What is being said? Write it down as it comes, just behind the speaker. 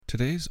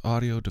Today's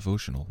audio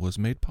devotional was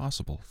made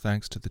possible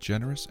thanks to the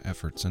generous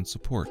efforts and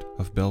support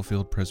of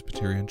Bellefield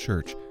Presbyterian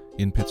Church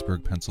in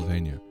Pittsburgh,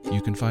 Pennsylvania.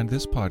 You can find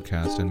this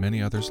podcast and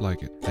many others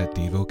like it at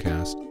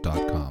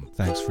Devocast.com.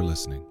 Thanks for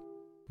listening.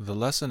 The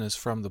lesson is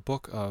from the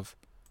book of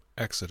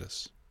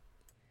Exodus.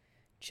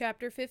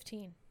 Chapter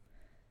 15.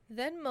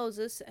 Then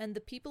Moses and the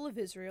people of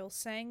Israel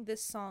sang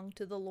this song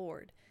to the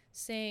Lord,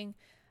 saying,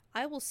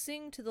 I will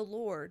sing to the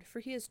Lord, for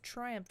he has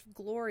triumphed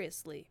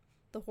gloriously.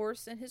 The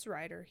horse and his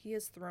rider he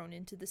has thrown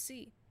into the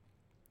sea.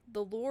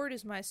 The Lord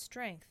is my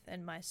strength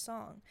and my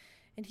song,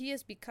 and he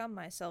has become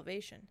my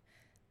salvation.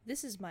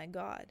 This is my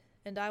God,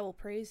 and I will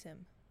praise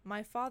him,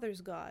 my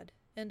father's God,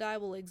 and I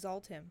will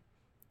exalt him.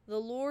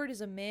 The Lord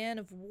is a man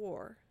of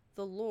war,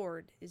 the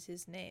Lord is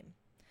his name.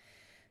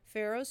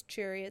 Pharaoh's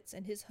chariots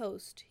and his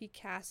host he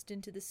cast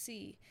into the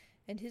sea,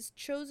 and his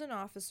chosen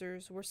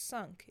officers were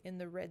sunk in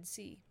the Red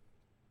Sea.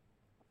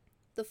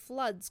 The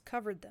floods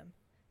covered them.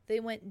 They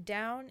went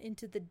down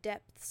into the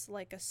depths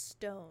like a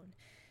stone.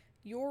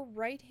 Your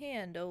right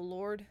hand, O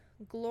Lord,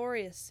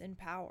 glorious in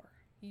power.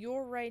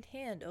 Your right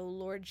hand, O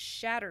Lord,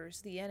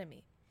 shatters the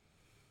enemy.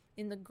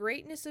 In the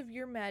greatness of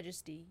your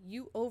majesty,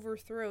 you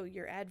overthrow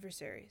your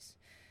adversaries.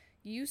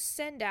 You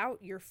send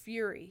out your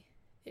fury.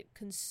 It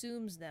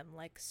consumes them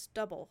like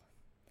stubble.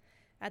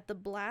 At the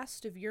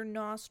blast of your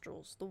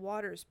nostrils, the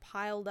waters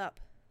piled up.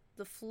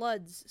 The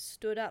floods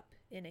stood up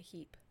in a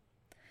heap.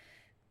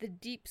 The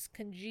deeps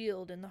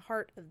congealed in the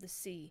heart of the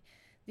sea.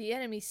 The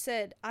enemy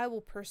said, I will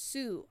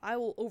pursue, I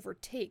will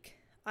overtake,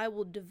 I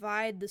will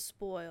divide the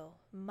spoil.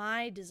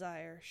 My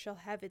desire shall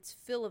have its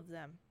fill of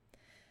them.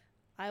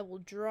 I will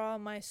draw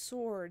my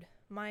sword,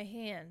 my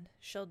hand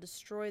shall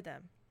destroy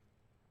them.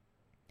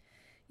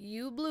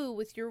 You blew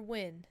with your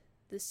wind,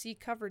 the sea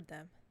covered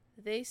them.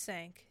 They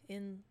sank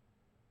in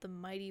the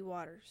mighty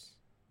waters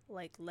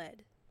like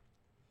lead.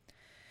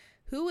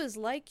 Who is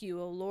like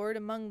you, O Lord,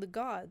 among the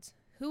gods?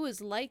 Who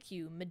is like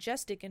you,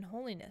 majestic in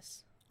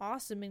holiness,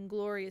 awesome in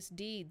glorious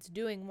deeds,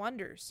 doing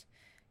wonders?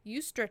 You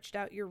stretched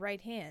out your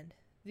right hand,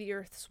 the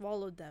earth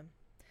swallowed them.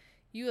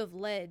 You have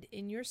led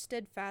in your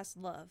steadfast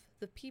love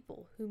the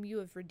people whom you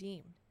have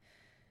redeemed.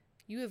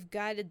 You have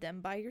guided them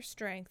by your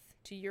strength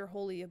to your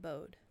holy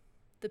abode.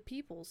 The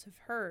peoples have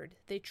heard,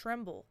 they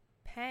tremble.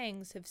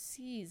 Pangs have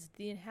seized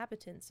the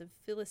inhabitants of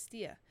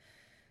Philistia.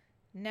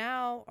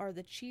 Now are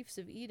the chiefs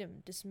of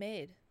Edom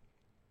dismayed.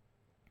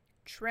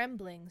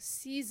 Trembling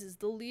seizes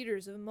the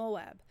leaders of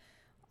Moab.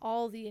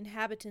 All the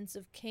inhabitants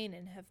of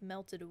Canaan have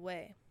melted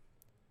away.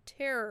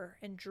 Terror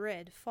and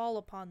dread fall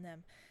upon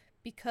them.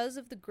 Because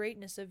of the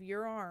greatness of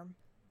your arm,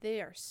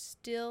 they are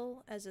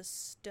still as a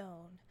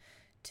stone.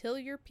 Till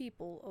your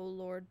people, O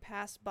Lord,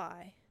 pass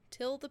by,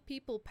 till the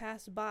people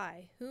pass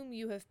by, whom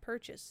you have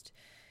purchased,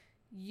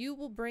 you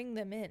will bring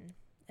them in,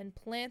 and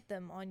plant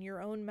them on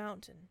your own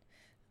mountain,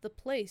 the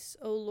place,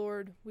 O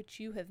Lord, which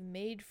you have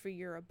made for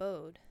your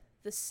abode.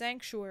 The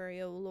sanctuary,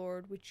 O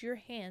Lord, which your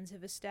hands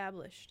have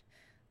established.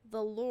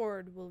 The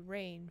Lord will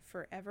reign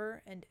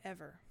forever and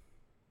ever.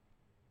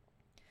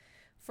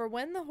 For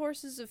when the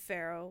horses of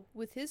Pharaoh,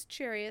 with his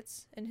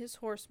chariots and his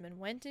horsemen,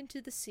 went into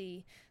the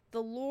sea,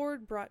 the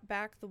Lord brought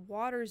back the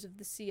waters of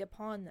the sea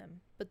upon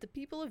them. But the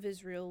people of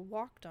Israel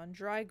walked on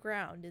dry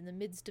ground in the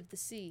midst of the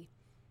sea.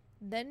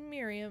 Then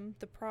Miriam,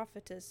 the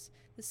prophetess,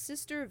 the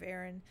sister of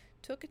Aaron,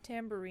 took a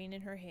tambourine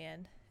in her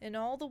hand, and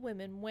all the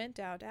women went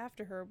out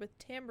after her with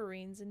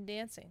tambourines and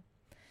dancing.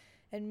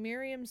 And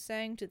Miriam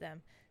sang to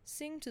them,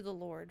 Sing to the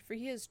Lord, for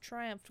he has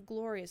triumphed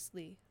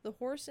gloriously. The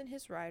horse and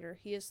his rider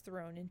he has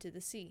thrown into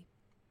the sea.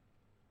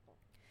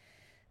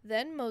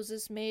 Then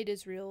Moses made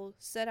Israel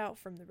set out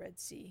from the Red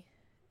Sea,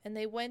 and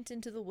they went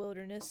into the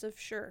wilderness of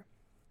Shur.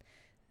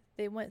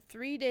 They went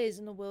 3 days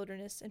in the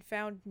wilderness and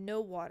found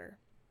no water.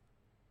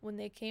 When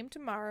they came to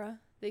Marah,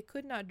 they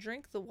could not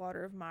drink the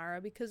water of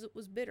Marah because it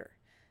was bitter.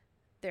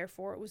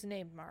 Therefore it was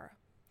named Marah.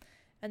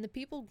 And the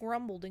people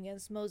grumbled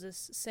against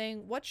Moses,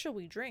 saying, What shall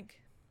we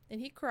drink?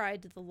 And he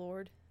cried to the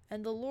Lord,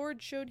 and the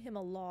Lord showed him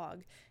a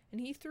log, and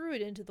he threw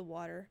it into the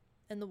water,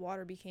 and the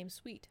water became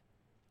sweet.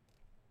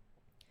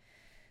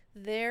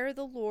 There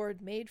the Lord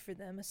made for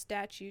them a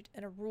statute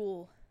and a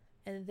rule,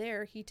 and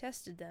there he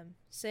tested them,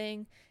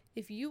 saying,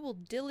 If you will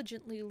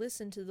diligently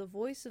listen to the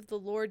voice of the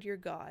Lord your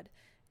God,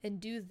 and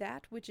do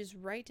that which is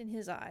right in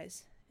his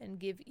eyes, and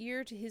give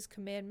ear to his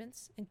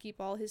commandments, and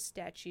keep all his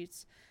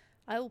statutes,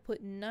 I will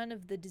put none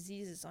of the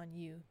diseases on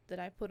you that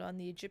I put on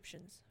the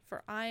Egyptians,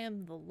 for I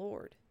am the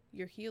Lord,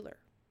 your healer.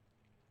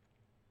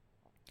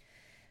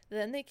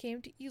 Then they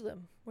came to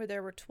Elim, where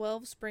there were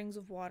 12 springs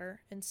of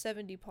water and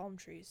 70 palm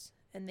trees,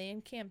 and they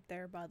encamped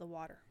there by the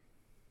water.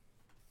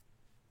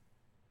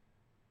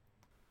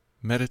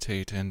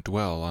 Meditate and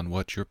dwell on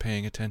what you're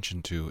paying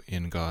attention to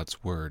in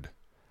God's Word.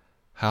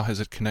 How has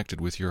it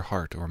connected with your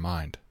heart or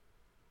mind?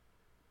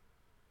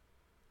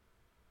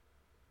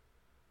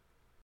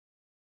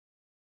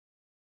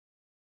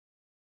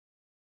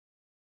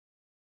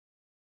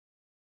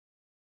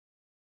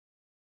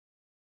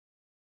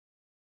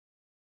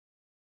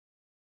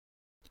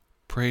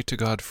 Pray to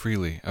God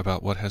freely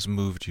about what has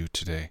moved you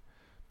today.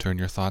 Turn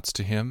your thoughts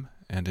to Him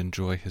and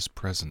enjoy His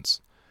presence,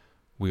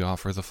 we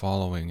offer the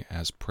following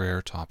as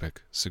prayer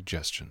topic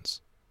suggestions.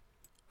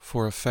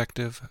 For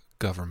effective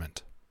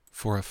government.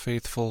 For a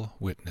faithful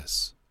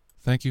witness.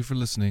 Thank you for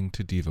listening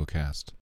to Devocast.